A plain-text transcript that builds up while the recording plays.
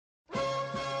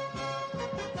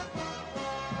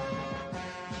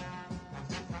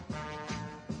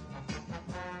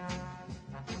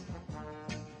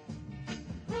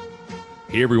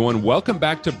Hey everyone, welcome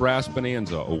back to Brass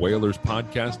Bonanza, a Whalers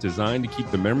podcast designed to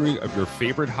keep the memory of your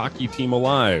favorite hockey team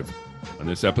alive. On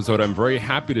this episode, I'm very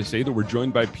happy to say that we're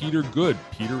joined by Peter Good.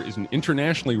 Peter is an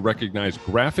internationally recognized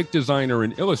graphic designer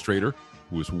and illustrator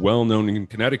who is well known in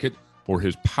Connecticut for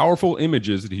his powerful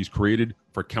images that he's created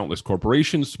for countless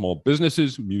corporations, small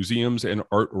businesses, museums, and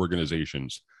art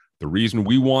organizations. The reason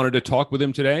we wanted to talk with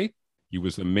him today: he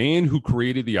was the man who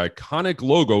created the iconic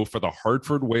logo for the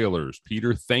Hartford Whalers.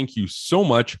 Peter, thank you so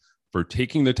much for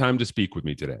taking the time to speak with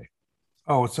me today.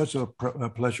 Oh, it's such a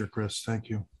pleasure, Chris. Thank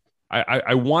you.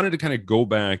 I wanted to kind of go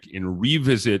back and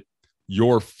revisit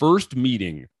your first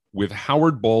meeting with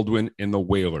Howard Baldwin and the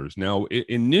Whalers. Now,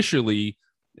 initially,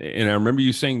 and I remember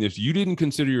you saying this, you didn't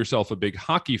consider yourself a big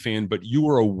hockey fan, but you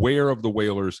were aware of the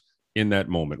Whalers in that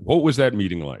moment. What was that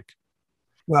meeting like?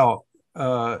 Well,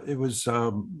 it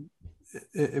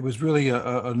was really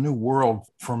a new world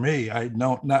for me.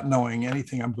 Not knowing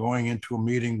anything, I'm going into a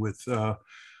meeting with the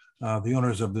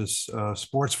owners of this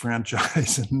sports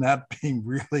franchise and not being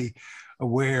really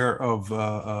aware of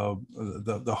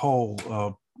the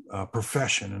whole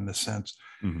profession in a sense.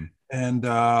 Mm-hmm. And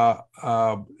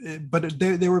but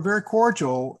they were very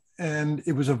cordial. And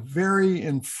it was a very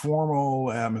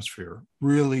informal atmosphere,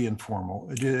 really informal,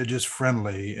 just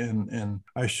friendly. And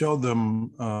I showed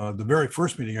them the very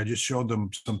first meeting. I just showed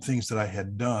them some things that I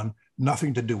had done,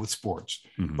 nothing to do with sports,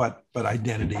 mm-hmm. but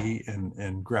identity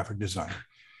and graphic design.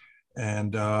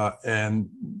 And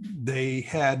they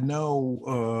had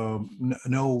no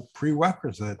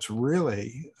prerequisites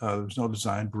really. There was no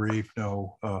design brief,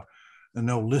 no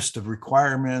list of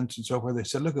requirements and so forth. They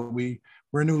said, "Look,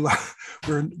 we're new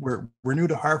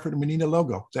to Hartford, and we need a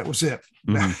logo." That was it.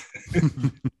 Mm-hmm.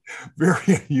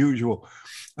 Very unusual.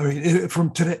 I mean,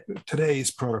 from today's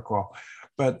protocol.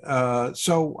 But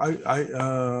so I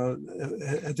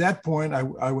at that point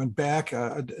I went back.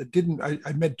 I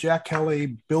met Jack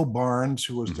Kelly, Bill Barnes,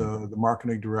 who was mm-hmm. the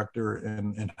marketing director,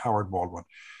 and Howard Baldwin.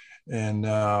 And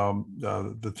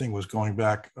the thing was going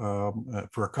back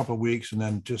for a couple of weeks, and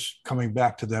then just coming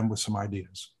back to them with some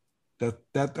ideas.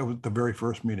 That was the very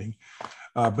first meeting.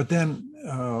 But then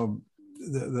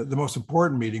the most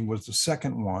important meeting was the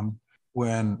second one,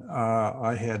 when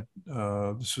I had,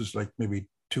 this was like maybe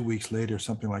 2 weeks later,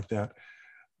 something like that,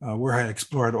 where I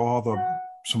explored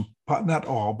not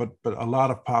all, but a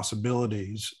lot of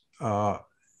possibilities,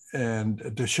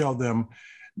 and to show them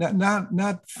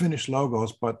not finished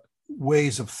logos, but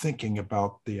ways of thinking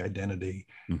about the identity.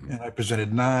 Mm-hmm. And I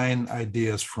presented 9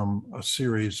 ideas from a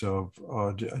series of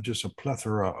just a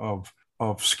plethora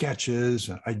of sketches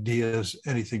and ideas,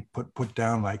 anything put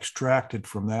down. I extracted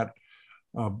from that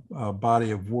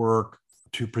body of work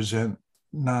to present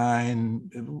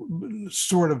 9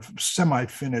 sort of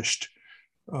semi-finished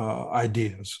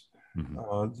ideas,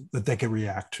 mm-hmm. That they could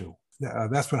react to.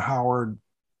 That's when Howard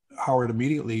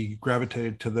immediately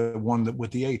gravitated to the one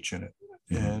with the H in it.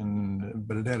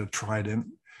 But it had a trident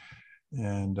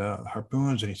and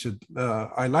harpoons, and he said,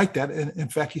 "I like that." And in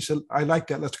fact, he said, "I like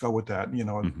that. Let's go with that."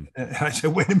 Mm-hmm. And I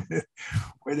said, "Wait a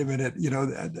minute.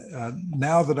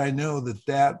 Now that I know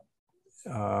that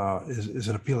is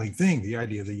an appealing thing, the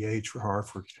idea of the H for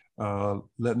Hartford,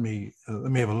 let me have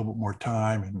a little bit more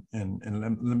time and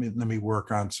let me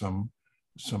work on some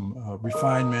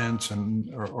refinements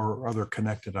or other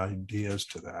connected ideas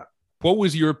to that." What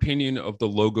was your opinion of the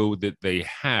logo that they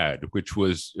had, which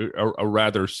was a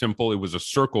rather simple? It was a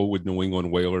circle with New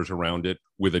England Whalers around it,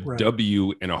 with a right.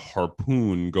 W and a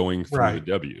harpoon going through right.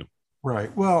 the W.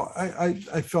 Right. Well,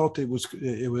 I felt it was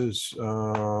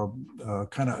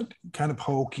kind of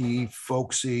hokey,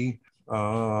 folksy,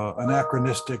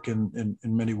 anachronistic in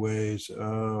many ways.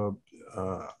 I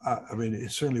mean, it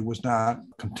certainly was not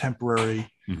contemporary,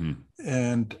 mm-hmm.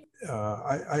 and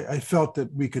I felt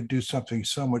that we could do something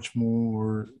so much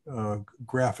more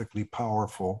graphically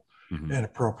powerful, mm-hmm. and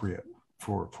appropriate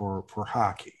for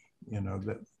hockey.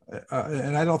 That,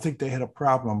 and I don't think they had a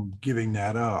problem giving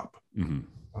that up. Mm-hmm.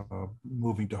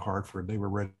 Moving to Hartford, they were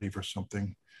ready for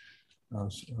something,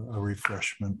 a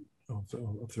refreshment of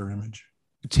their image.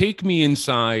 Take me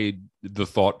inside the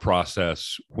thought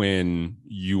process when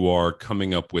you are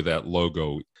coming up with that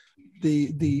logo.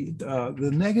 The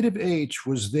negative H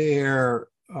was there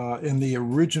in the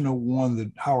original one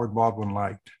that Howard Baldwin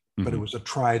liked, mm-hmm. but it was a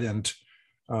trident,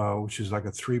 which is like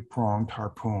a 3-pronged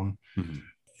harpoon.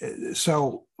 Mm-hmm.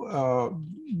 So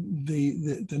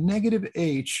the negative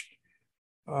H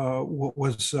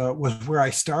was where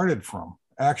I started from,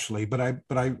 actually, but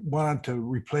I wanted to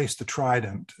replace the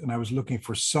trident, and I was looking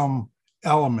for some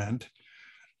element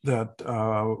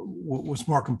was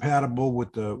more compatible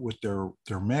with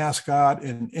their mascot,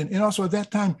 and also at that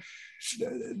time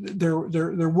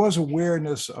there was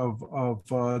awareness of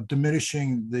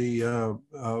diminishing the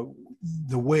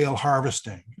whale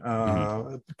harvesting,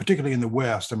 particularly in the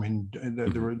West. I mean,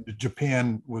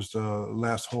 Japan was the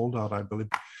last holdout, I believe,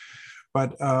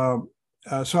 but.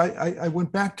 So I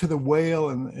went back to the whale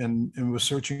and was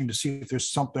searching to see if there's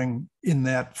something in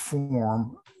that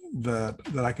form that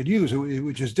I could use,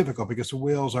 which is difficult because the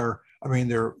whales are, I mean,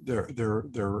 their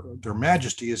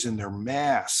majesty is in their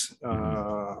mass,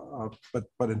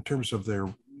 but in terms of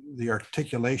the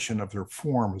articulation of their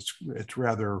form, it's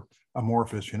rather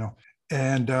amorphous, you know.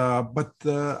 And but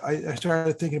I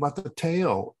started thinking about the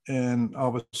tail, and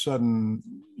all of a sudden,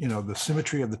 you know, the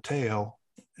symmetry of the tail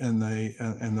and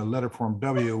the letter form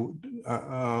W,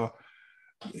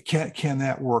 can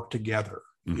that work together?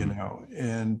 You know,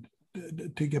 and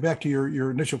to get back to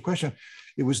your initial question,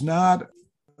 it was not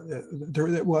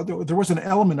there. Well, there was an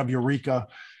element of eureka,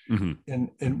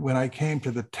 and when I came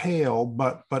to the tail,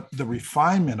 but the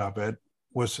refinement of it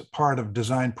was part of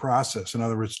design process. In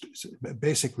other words,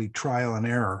 basically trial and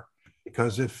error.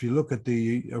 Because if you look at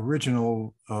the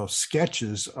original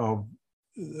sketches of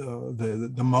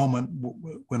the moment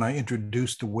when I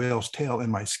introduced the whale's tail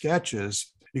in my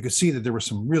sketches, you could see that there were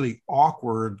some really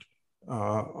awkward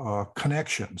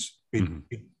connections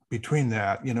between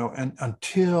that, you know, and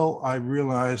until I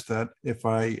realized that if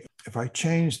I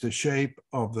change the shape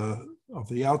of the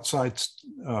outside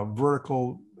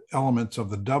vertical elements of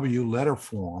the W letter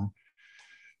form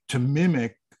to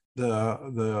mimic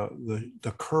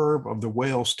the curve of the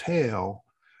whale's tail,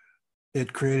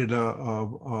 it created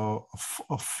a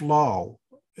flow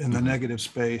in the negative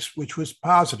space, which was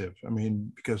positive. I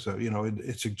mean, because you know,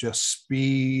 it suggests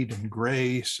speed and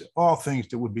grace, all things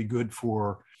that would be good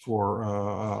for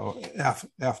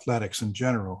athletics in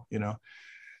general. You know,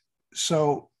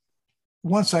 so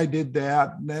once I did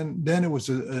that, then it was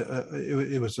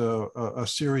a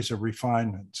series of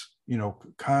refinements. You know,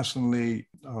 constantly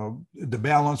the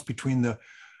balance between the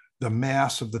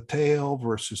mass of the tail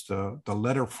versus the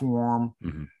letter form,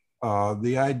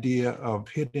 the idea of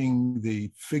hitting the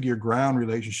figure ground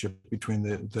relationship between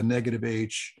the negative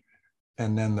H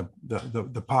and then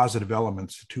the positive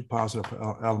elements, the two positive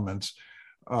elements,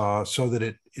 so that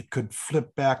it could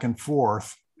flip back and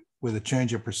forth with a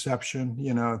change of perception.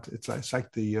 You know, it's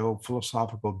like the old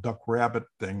philosophical duck rabbit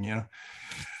thing, you know.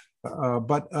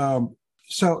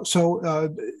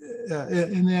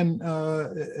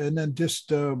 And then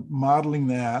just modeling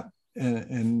that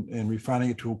and refining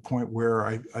it to a point where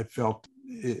I felt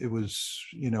it was,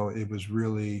 you know, it was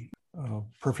really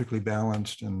perfectly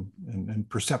balanced and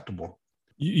perceptible.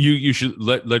 You should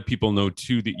let people know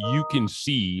too that you can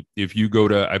see, if you go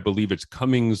to, I believe it's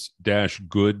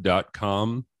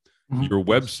cummings-good.com, your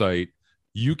website,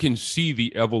 you can see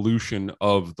the evolution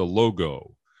of the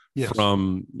logo. Yes.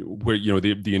 From where, you know,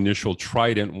 the initial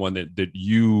Trident one that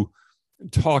you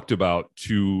talked about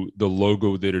to the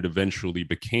logo that it eventually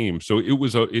became. So it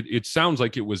was it sounds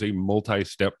like it was a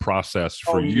multi-step process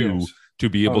for you to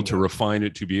be able to refine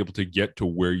it, to be able to get to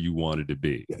where you wanted to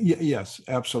be. Yes,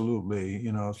 absolutely.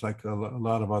 You know, it's like a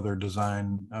lot of other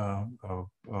design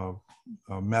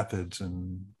methods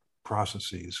and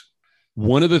processes.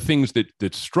 One of the things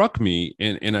that struck me,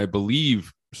 and I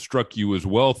believe struck you as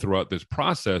well throughout this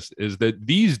process, is that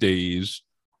these days,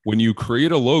 when you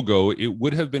create a logo, it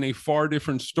would have been a far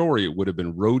different story. It would have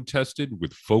been road tested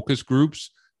with focus groups,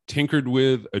 tinkered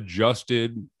with,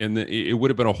 adjusted, and it would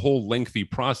have been a whole lengthy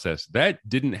process. That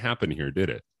didn't happen here, did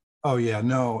it? Oh yeah,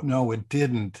 no, it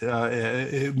didn't.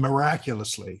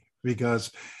 Miraculously,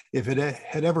 because if it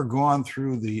had ever gone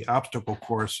through the obstacle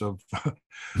course of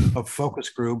focus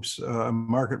groups,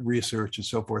 market research, and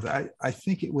so forth, I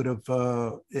think it would have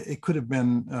it could have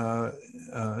been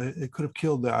it could have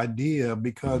killed the idea,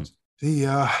 because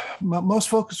the most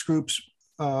focus groups,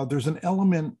 there's an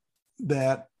element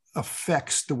that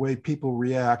affects the way people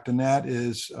react, and that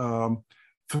is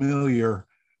familiar,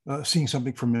 seeing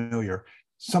something familiar.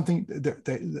 Something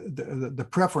the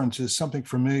preference is something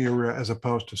familiar as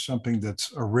opposed to something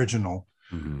that's original.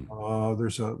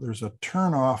 There's a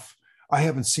turnoff. I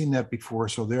haven't seen that before,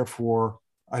 so therefore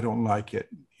I don't like it.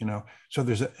 You know, so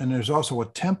there's also a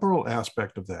temporal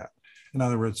aspect of that. In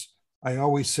other words, I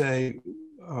always say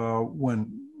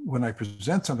when I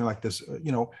present something like this,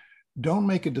 you know, don't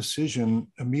make a decision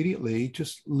immediately.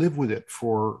 Just live with it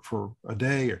for a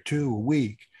day or two, a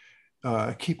week.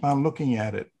 Keep on looking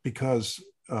at it, because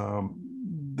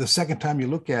the second time you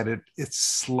look at it, it's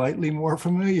slightly more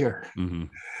familiar,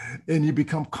 and you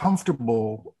become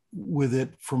comfortable with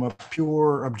it from a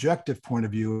pure objective point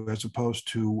of view, as opposed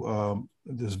to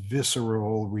this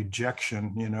visceral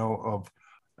rejection, of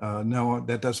no,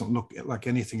 that doesn't look like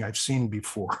anything I've seen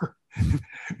before,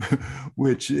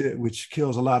 which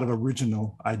kills a lot of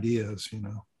original ideas.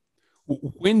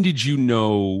 When did you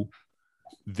know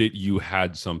that you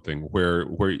had something?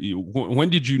 When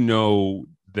did you know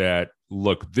that,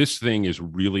 look, this thing is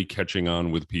really catching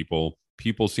on with people?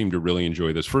 People seem to really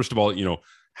enjoy this. First of all,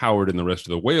 Howard and the rest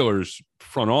of the Whalers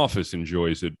front office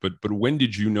enjoys it, but when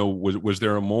did you know? Was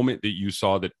there a moment that you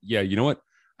saw that, yeah, you know what,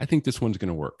 I think this one's going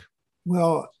to work?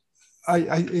 Well,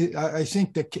 I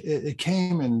think that it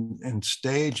came in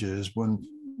stages when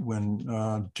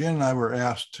Jen and I were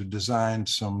asked to design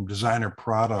some designer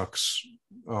products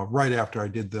right after I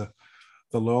did the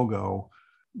logo.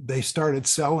 They started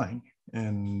selling,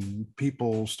 and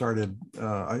people started.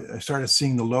 I started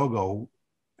seeing the logo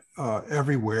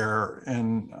everywhere,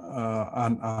 and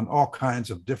on all kinds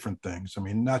of different things. I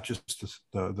mean, not just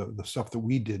the stuff that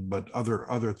we did, but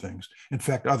other things. In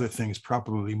fact, other things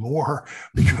probably more,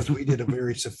 because we did a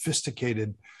very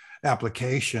sophisticated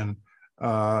application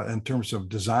in terms of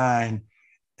design,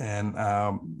 and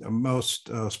most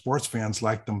sports fans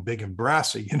like them big and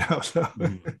brassy.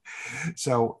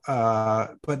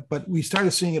 But we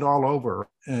started seeing it all over,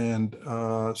 and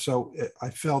so I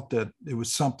felt that it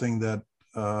was something that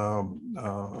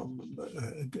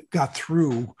got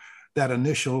through that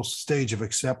initial stage of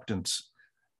acceptance,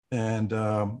 and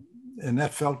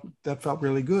that felt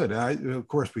really good. Of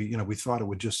course, we thought it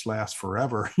would just last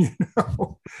forever,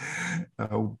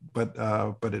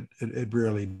 but it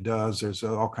really does. There's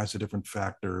all kinds of different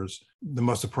factors. The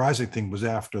most surprising thing was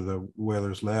after the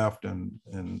Whalers left, and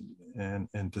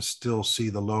to still see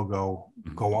the logo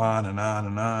go on and on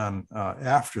and on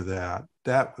after that.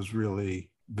 That was really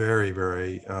very,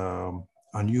 very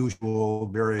unusual,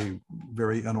 very,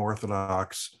 very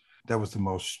unorthodox. That was the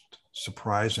most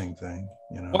surprising thing.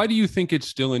 Why do you think it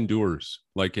still endures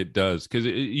like it does? Because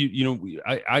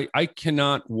I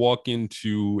cannot walk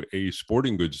into a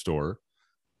sporting goods store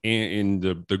in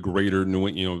the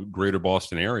greater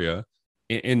Boston area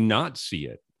and not see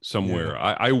it somewhere.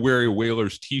 Yeah. I wear a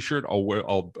Whalers t-shirt, I'll wear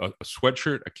a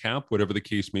sweatshirt, a cap, whatever the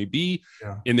case may be.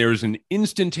 Yeah. And there's an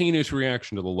instantaneous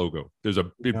reaction to the logo.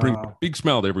 It brings a big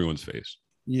smile to everyone's face.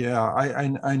 Yeah,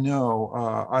 I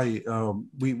know.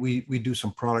 We do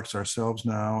some products ourselves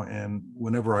now, and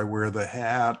whenever I wear the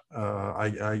hat,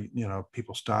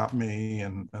 people stop me,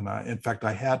 and in fact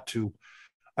I had to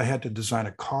design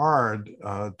a card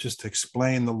just to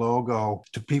explain the logo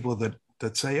to people that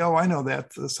say, oh, I know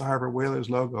that's the Harvard Whalers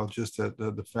logo, just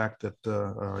the fact that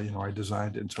I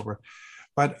designed it and so forth.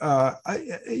 But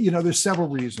there's several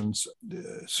reasons.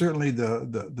 Certainly,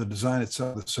 the design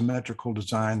itself, the symmetrical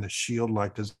design, the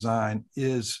shield-like design,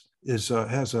 has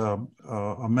a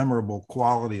memorable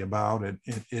quality about it,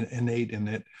 innate in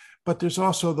it. But there's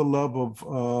also the love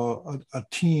of a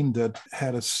team that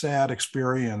had a sad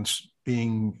experience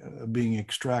being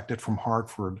extracted from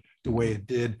Hartford the way it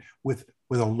did, with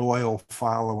a loyal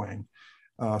following.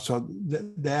 So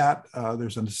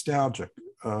there's a nostalgic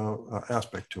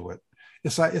aspect to it.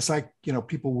 It's like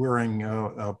people wearing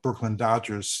Brooklyn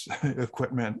Dodgers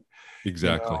equipment.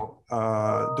 Exactly.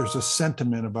 There's a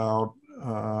sentiment about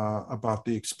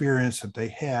the experience that they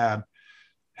had,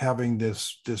 having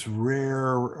this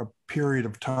rare period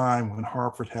of time when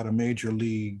Hartford had a major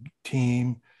league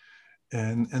team,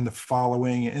 and the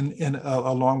following, and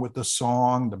along with the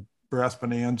song, the Brass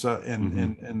Bonanza,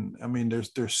 and I mean,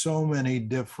 there's so many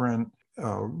different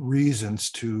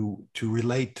reasons to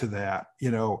relate to that,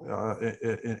 and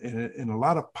a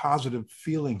lot of positive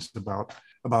feelings about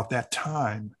that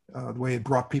time, the way it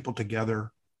brought people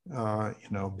together,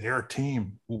 their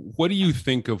team. What do you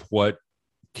think of what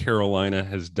Carolina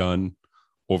has done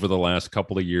over the last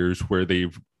couple of years, where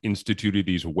they've instituted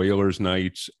these Whalers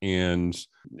nights, and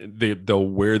they'll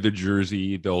wear the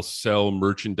jersey, they'll sell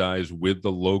merchandise with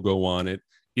the logo on it?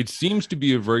 It seems to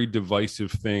be a very divisive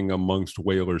thing amongst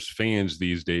Whalers fans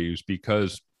these days,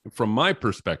 because from my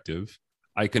perspective,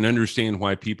 I can understand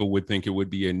why people would think it would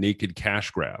be a naked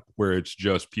cash grab, where it's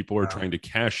just people are trying to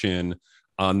cash in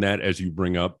on that, as you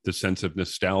bring up, the sense of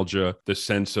nostalgia, the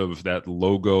sense of that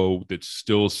logo that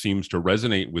still seems to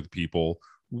resonate with people.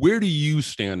 Where do you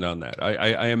stand on that?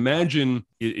 I imagine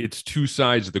it's two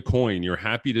sides of the coin. You're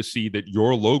happy to see that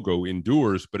your logo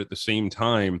endures, but at the same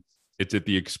time, it's at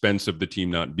the expense of the team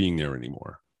not being there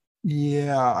anymore.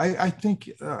 Yeah, I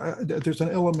think there's an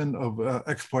element of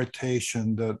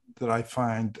exploitation that I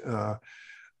find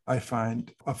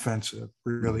offensive.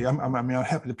 Really, I'm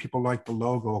happy that people like the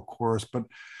logo, of course, but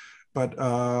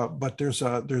there's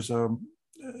a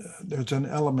there's an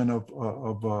element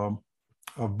of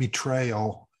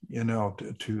betrayal, and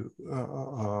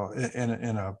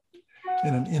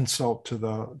an insult to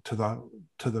the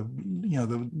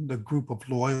group of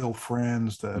loyal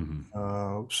friends that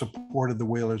supported the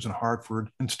Whalers in Hartford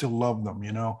and still love them.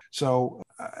 So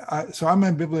I'm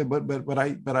ambivalent,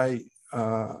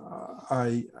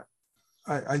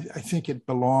 I think it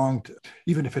belonged,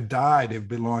 even if it died, it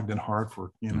belonged in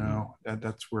Hartford.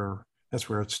 That's where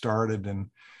it started, and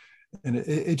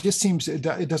it just seems it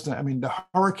doesn't. I mean, the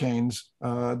Hurricanes.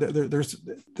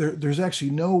 There's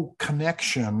actually no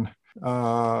connection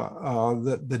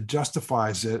that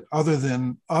justifies it, other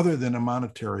than a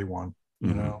monetary one.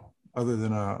 Other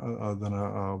than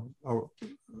a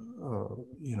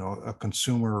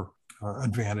consumer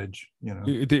advantage.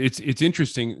 It's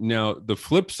interesting. Now, the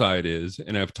flip side is,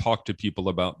 and I've talked to people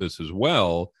about this as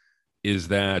well, is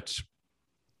that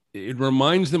it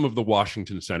reminds them of the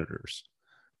Washington Senators,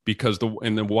 because the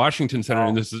Washington Senator,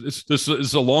 and this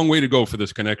is a long way to go for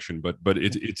this connection, but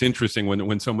it's interesting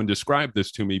when someone described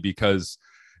this to me, because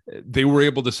they were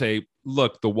able to say,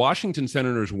 look, the Washington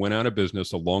Senators went out of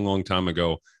business a long time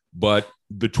ago, but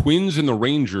the Twins and the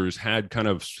Rangers had kind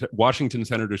of Washington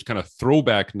Senators kind of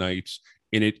throwback nights,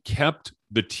 and it kept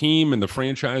the team and the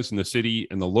franchise and the city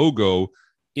and the logo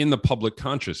in the public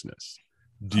consciousness.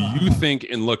 Do you think,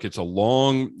 and look, it's a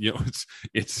long,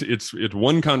 it's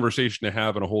one conversation to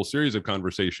have in a whole series of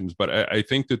conversations, but I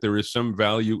think that there is some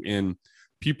value in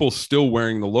people still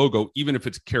wearing the logo, even if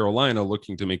it's Carolina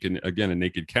looking to make, a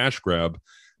naked cash grab,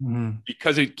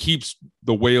 because it keeps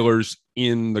the Whalers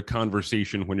in the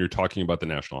conversation when you're talking about the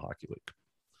National Hockey League.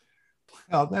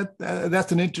 Well,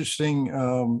 that's an interesting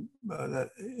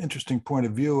point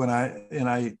of view, and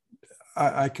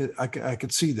I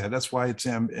could see that. That's why it's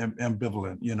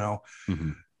ambivalent,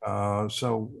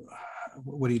 So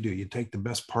what do? You take the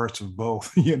best parts of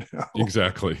both,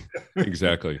 Exactly.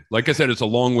 Like I said, it's a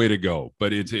long way to go,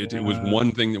 but it was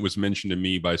one thing that was mentioned to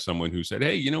me by someone who said,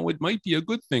 hey, it might be a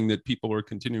good thing that people are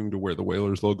continuing to wear the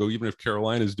Whalers logo, even if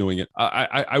Carolina is doing it.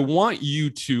 I want you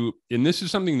to, and this is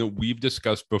something that we've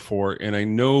discussed before, and I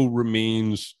know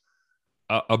remains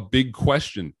a big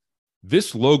question.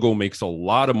 This logo makes a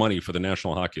lot of money for the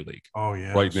National Hockey League. Oh,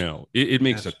 yeah. Right now. It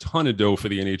makes a ton of dough for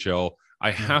the NHL. I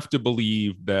have to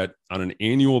believe that on an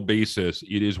annual basis,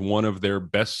 it is one of their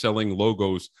best-selling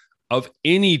logos of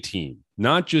any team,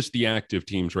 not just the active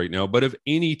teams right now, but of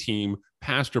any team,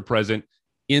 past or present,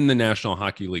 in the National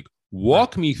Hockey League.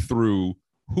 Walk me through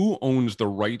who owns the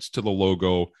rights to the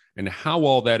logo and how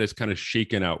all that is kind of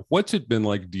shaken out. What's it been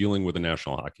like dealing with the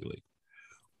National Hockey League?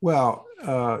 Well,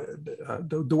 I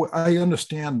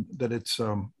understand that it's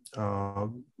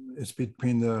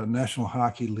between the National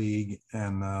Hockey League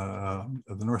and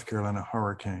the North Carolina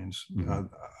Hurricanes.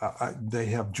 They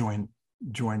have joint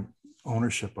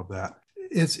ownership of that.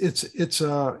 It's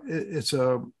a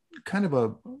kind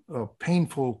of a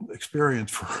painful experience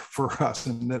for us,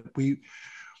 in that we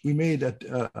made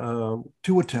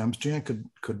two attempts. Jan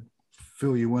could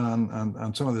fill you in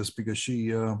on some of this, because she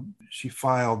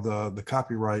filed the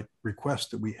copyright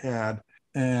request that we had,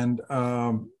 and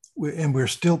we're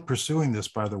still pursuing this,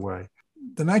 by the way.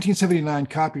 The 1979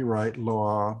 copyright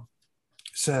law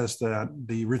says that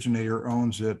the originator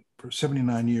owns it for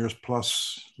 79 years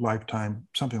plus lifetime,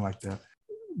 something like that.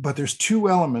 But there's two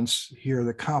elements here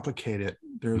that complicate it.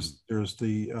 There's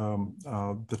the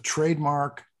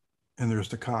trademark, and there's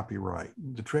the copyright.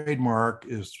 The trademark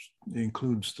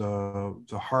includes the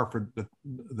Hartford,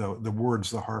 the words,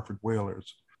 the Hartford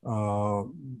Whalers.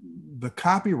 The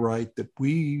copyright that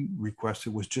we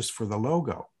requested was just for the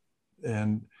logo,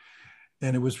 and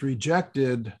it was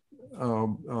rejected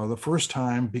the first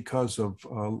time because of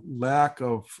lack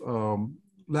of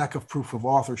proof of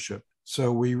authorship.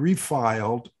 So we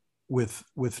refiled with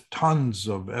tons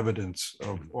of evidence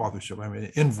of authorship. I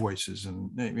mean, invoices,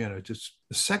 and just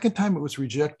the second time it was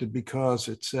rejected because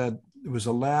it said it was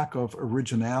a lack of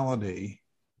originality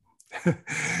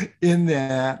in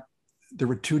that there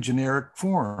were two generic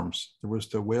forms. There was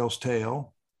the whale's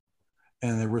tail,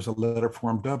 and there was a letter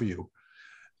form W.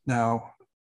 Now,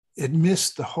 it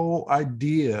missed the whole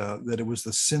idea that it was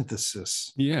the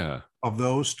synthesis of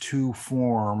those two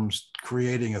forms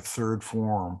creating a third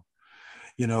form.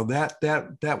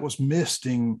 That was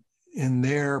missing in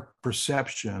their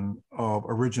perception of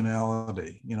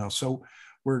originality. So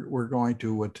we're going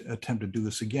to attempt to do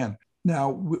this again.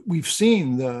 Now, we've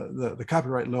seen the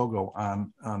copyright logo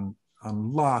on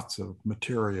lots of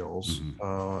materials,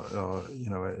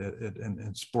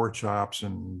 in sport shops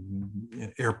and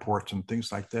in airports and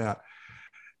things like that.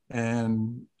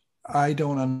 And I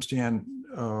don't understand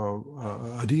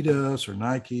Adidas or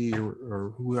Nike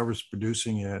or whoever's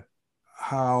producing it,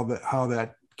 how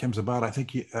that comes about. I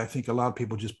think a lot of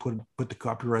people just put the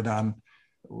copyright on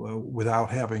without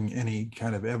having any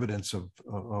kind of evidence of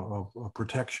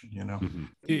protection, you know. Mm-hmm.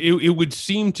 It would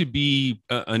seem to be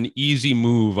an easy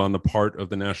move on the part of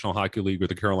the National Hockey League or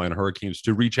the Carolina Hurricanes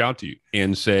to reach out to you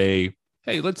and say,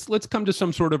 hey, let's come to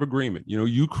some sort of agreement. You know,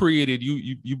 you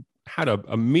had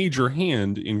a major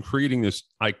hand in creating this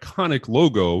iconic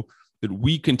logo that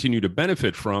we continue to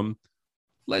benefit from.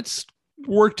 Let's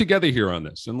work together here on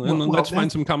this, and let's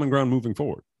find some common ground moving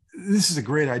forward. This is a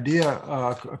great idea,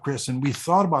 Chris, and we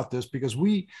thought about this because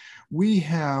we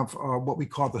have what we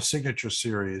call the signature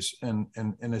series, and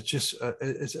it's just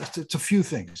it's a few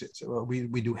things.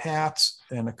 We do hats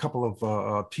and a couple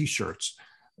of T-shirts,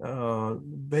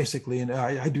 basically, and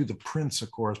I do the prints,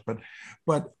 of course.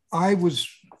 But I was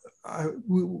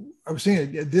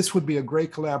saying this would be a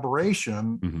great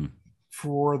collaboration. Mm-hmm.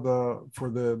 for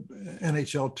the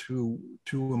NHL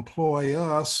to employ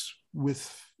us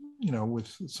with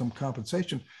some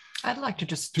compensation. I'd like to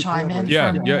just chime in.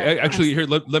 Yeah. Actually, here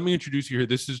let me introduce you here.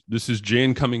 This is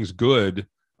Jane Cummings Good,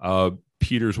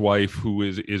 Peter's wife, who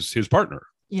is his partner.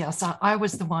 Yes, I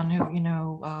was the one who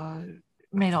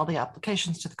made all the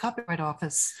applications to the Copyright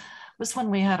Office. It was when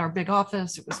we had our big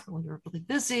office. It was when we were really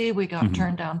busy. We got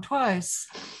turned down twice.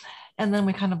 And then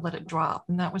we kind of let it drop.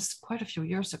 And that was quite a few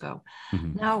years ago.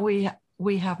 Mm-hmm. Now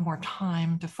we have more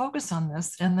time to focus on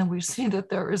this. And then we see that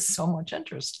there is so much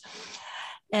interest.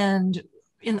 And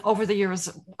over the years,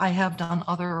 I have done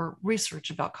other research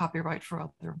about copyright for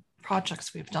other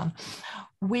projects we've done.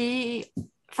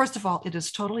 First of all, it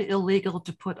is totally illegal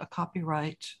to put a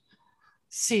copyright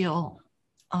seal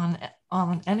on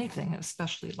anything,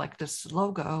 especially like this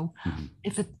logo, mm-hmm.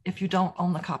 if you don't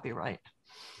own the copyright.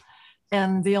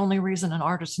 And the only reason an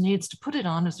artist needs to put it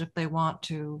on is if they want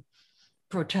to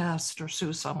protest or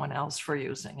sue someone else for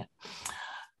using it.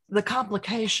 The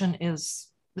complication is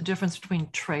the difference between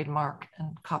trademark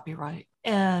and copyright.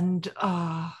 And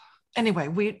anyway,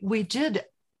 we did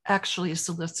actually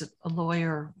solicit a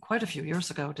lawyer quite a few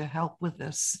years ago to help with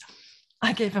this.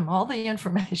 I gave him all the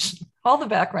information, all the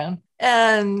background,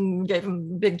 and gave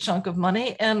him a big chunk of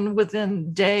money. And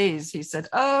within days, he said,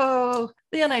 oh,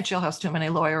 the NHL has too many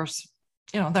lawyers.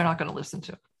 They're not going to listen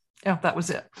to it. That was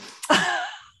it.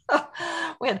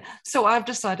 So I've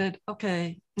decided,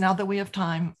 okay, now that we have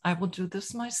time, I will do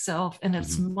this myself. And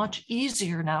it's much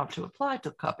easier now to apply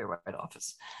to the Copyright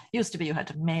Office. It used to be you had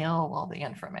to mail all the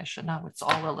information. Now it's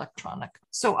all electronic.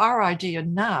 So our idea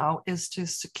now is to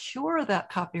secure that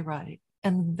copyright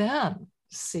and then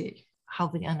see how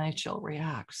the NHL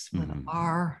reacts with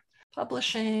our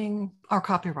publishing our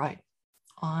copyright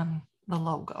on the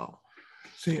logo.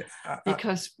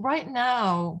 Because right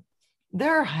now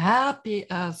they're happy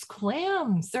as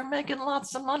clams. They're making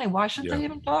lots of money. Why should they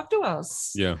even talk to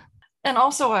us? Yeah. And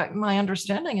also my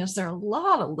understanding is there are a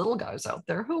lot of little guys out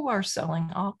there who are selling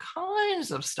all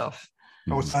kinds of stuff.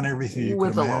 Oh, it's on everything you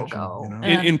with could the imagine, logo.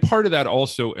 And part of that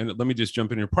also, and let me just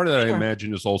jump in here. Part of that, Sure. I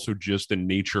imagine, is also just the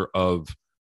nature of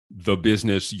the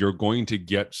business. You're going to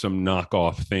get some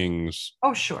knockoff things.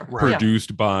 Oh, sure.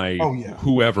 Produced by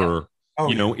whoever.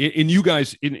 Yeah. And you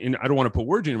guys, and I don't want to put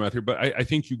words in your mouth here, but I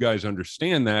think you guys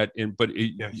understand that.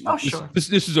 Sure. This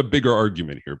is a bigger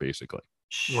argument here, basically.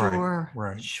 Sure.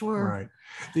 Right. Sure. Right.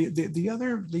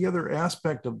 The other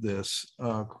aspect of this,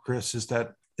 Chris, is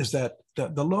that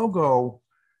the logo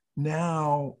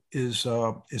now is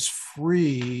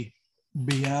free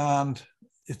beyond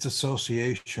its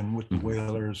association with the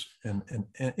Whalers and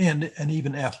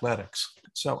even athletics.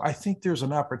 So I think there's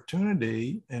an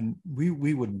opportunity, and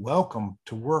we would welcome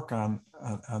to work on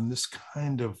this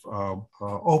kind of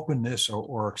openness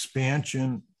or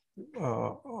expansion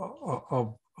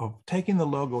of taking the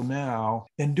logo now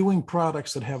and doing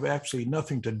products that have actually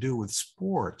nothing to do with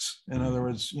sports. In other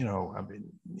words,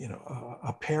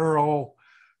 apparel,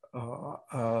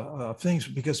 things,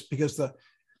 because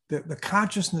the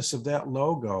consciousness of that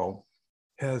logo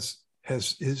is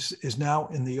now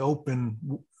in the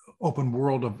open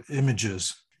world of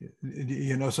images,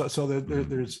 so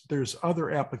there's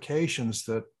other applications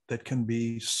that can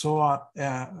be sought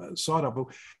of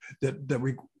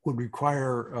that would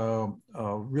require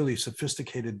really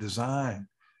sophisticated design,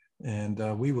 and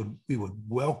we would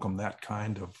welcome that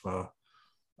kind of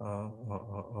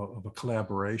a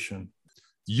collaboration.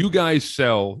 You guys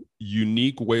sell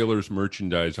unique Whalers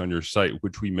merchandise on your site,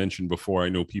 which we mentioned before. I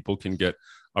know people can get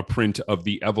a print of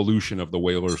the evolution of the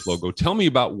Whalers logo. Tell me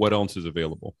about what else is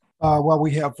available. Well,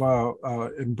 we have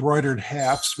embroidered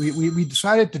hats. We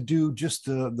decided to do just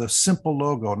the simple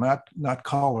logo, not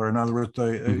color. In other words,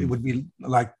 it would be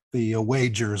like the away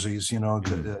jerseys, so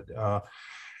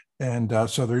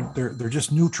they're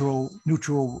just neutral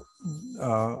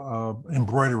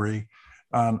embroidery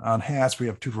on hats. We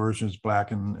have two versions,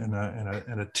 black and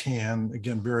a tan.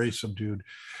 Again, very subdued.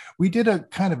 We did a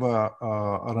kind of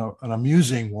an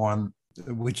amusing one,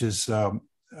 which is the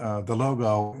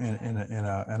logo in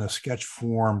a sketch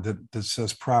form that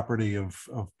says property of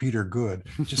Peter Good.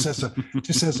 Just has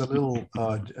a little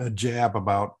a jab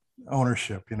about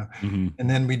ownership, And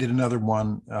then we did another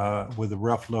one with a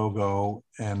rough logo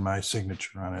and my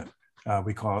signature on it.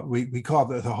 We call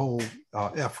the whole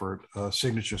effort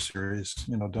signature series,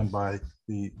 done by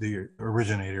the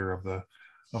originator of the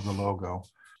logo.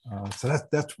 So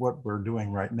that's what we're doing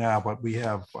right now, but we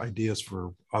have ideas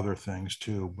for other things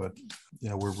too. But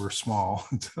we're small.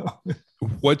 So.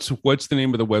 What's the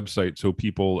name of the website? So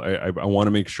people, I want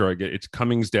to make sure I get it's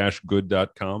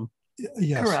cummings-good.com.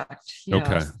 Yes. Correct. Yes.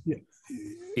 Okay. Yeah.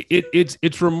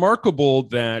 It's remarkable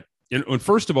that, and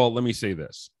first of all, let me say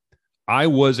this. I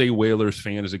was a Whalers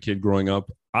fan as a kid growing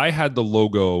up. I had the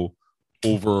logo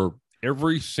over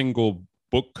every single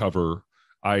book cover.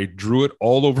 I drew it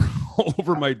all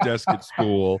over my desk at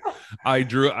school.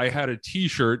 I had a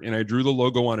t-shirt and I drew the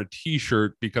logo on a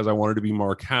t-shirt because I wanted to be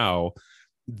Mark Howe.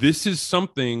 This is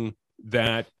something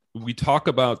that we talk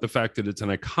about, the fact that it's an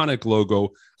iconic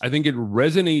logo. I think it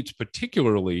resonates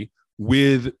particularly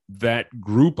with that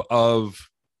group of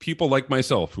people like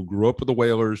myself who grew up with the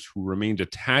Whalers, who remained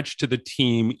attached to the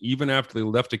team even after they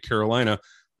left to Carolina.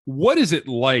 What is it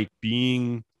like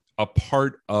being a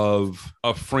part of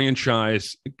a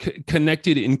franchise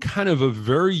connected in kind of a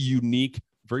very unique,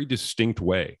 very distinct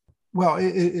way? Well,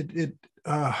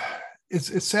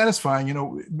 it's satisfying.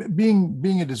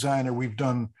 Being a designer, we've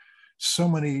done so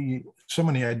many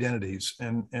identities,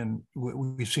 and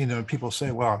we've seen people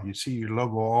say, "Wow, you see your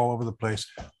logo all over the place,"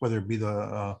 whether it be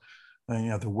the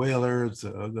Whalers,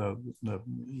 the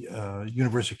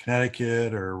University of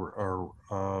Connecticut, or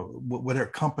whatever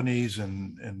companies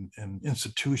and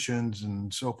institutions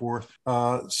and so forth.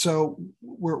 So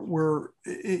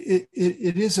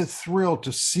it is a thrill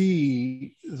to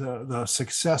see the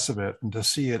success of it and to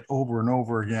see it over and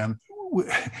over again.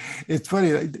 It's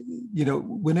funny,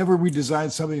 whenever we design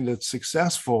something that's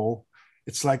successful,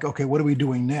 it's like, okay, what are we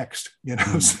doing next?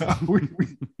 So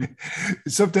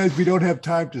sometimes we don't have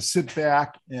time to sit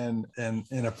back and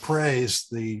appraise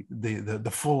the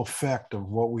full effect of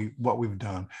what we've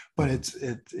done. But it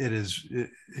is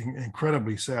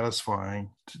incredibly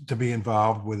satisfying to be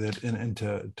involved with it and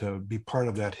to be part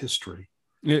of that history.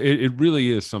 It really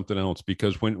is something else,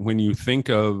 because when you think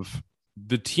of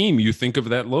the team, you think of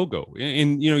that logo,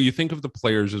 and you think of the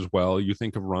players as well. You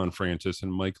think of Ron Francis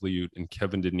and Mike Liut and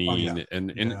Kevin Dineen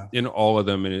and all of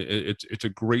them. And it's a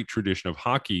great tradition of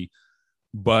hockey,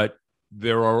 but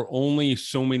there are only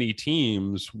so many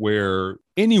teams where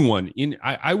anyone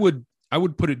I would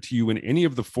put it to you, in any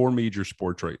of the four major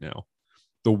sports right now,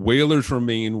 the Whalers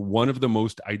remain one of the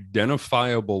most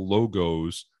identifiable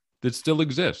logos that still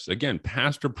exists. Again,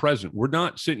 past or present. We're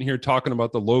not sitting here talking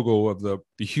about the logo of the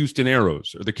Houston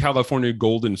Aeros or the California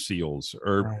Golden Seals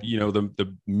or, right,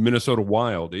 the Minnesota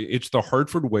Wild. It's the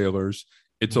Hartford Whalers.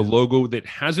 It's a logo that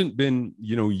hasn't been,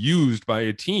 used by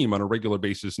a team on a regular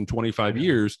basis in 25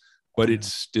 years, but it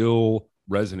still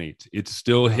resonates. It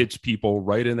still hits people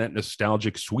right in that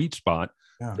nostalgic sweet spot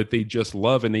that they just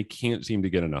love, and they can't seem to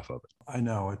get enough of it. I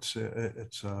know it's a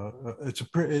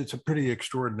pretty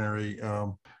extraordinary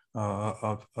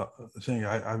thing.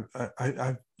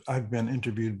 I've been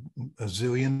interviewed a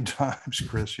zillion times,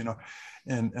 Chris,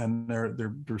 and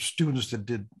there are students that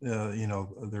did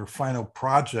their final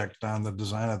project on the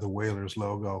design of the Whalers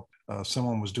logo.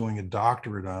 Someone was doing a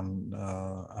doctorate on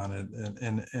it,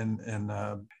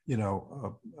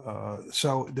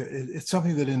 so it's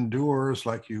something that endures,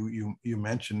 like you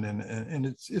mentioned, and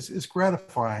it's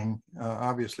gratifying,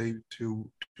 obviously, to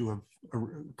have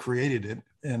created it,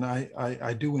 and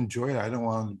I do enjoy it. I don't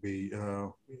want to be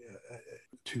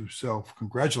too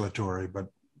self-congratulatory, but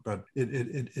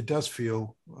it does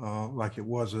feel like it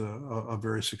was a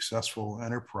very successful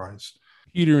enterprise.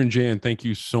 Peter and Jan, thank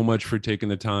you so much for taking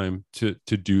the time to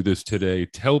do this today.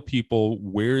 Tell people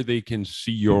where they can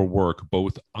see your work,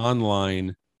 both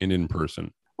online and in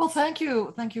person. Well, thank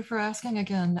you. Thank you for asking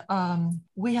again.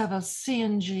 We have a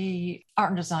CNG Art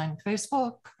and Design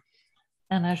Facebook.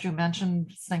 And as you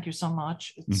mentioned, thank you so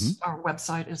much. Our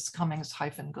website is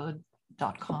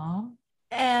cummings-good.com.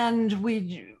 And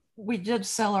we did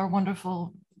sell our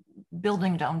wonderful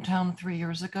building downtown 3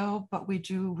 years ago, but we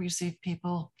do receive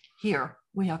people here.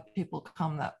 We have people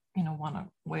come that, want a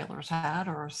Whalers hat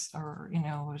or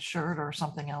a shirt or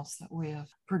something else that we have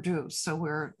produced. So we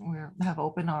have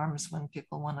open arms when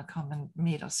people want to come and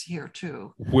meet us here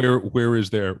too. Where is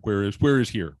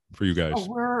here for you guys?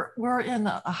 Oh, we're in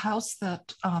a house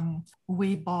that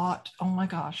we bought,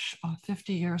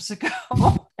 50 years ago,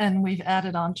 and we've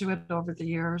added onto it over the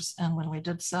years. And when we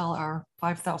did sell our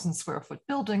 5,000 square foot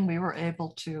building, we were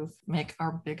able to make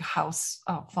our big house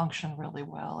function really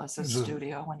well as a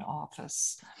studio and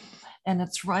office. And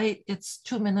it's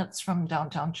 2 minutes from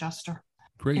downtown Chester.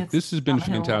 Great. This has been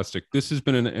fantastic. This has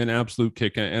been an absolute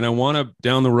kick. And I want to,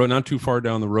 down the road, not too far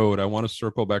down the road, I want to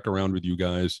circle back around with you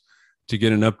guys to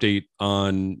get an update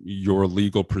on your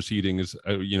legal proceedings,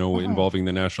 involving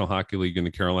the National Hockey League and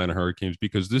the Carolina Hurricanes,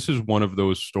 because this is one of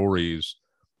those stories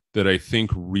that I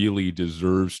think really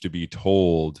deserves to be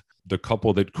told. The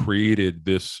couple that created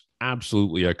this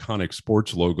absolutely iconic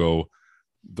sports logo,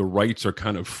 the rights are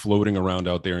kind of floating around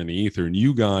out there in the ether. And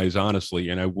you guys, honestly,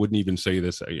 and I wouldn't even say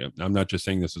this, I'm not just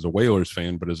saying this as a Whalers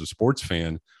fan, but as a sports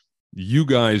fan, you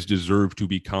guys deserve to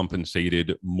be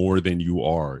compensated more than you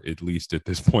are, at least at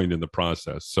this point in the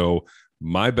process. So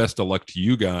my best of luck to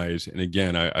you guys. And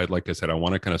again, I like I said, I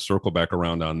want to kind of circle back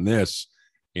around on this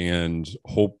and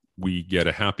hope we get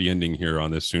a happy ending here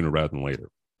on this sooner rather than later.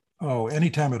 Oh,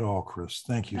 anytime at all, Chris.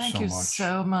 Thank you so much. Thank you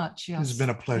so much. Yes. This has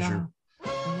been a pleasure.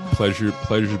 Yeah.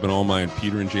 Pleasure's been all mine.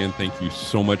 Peter and Jan, thank you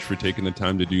so much for taking the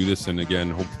time to do this. And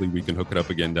again, hopefully we can hook it up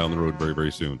again down the road very,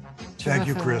 very soon. Thank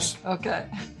you, Chris. Okay.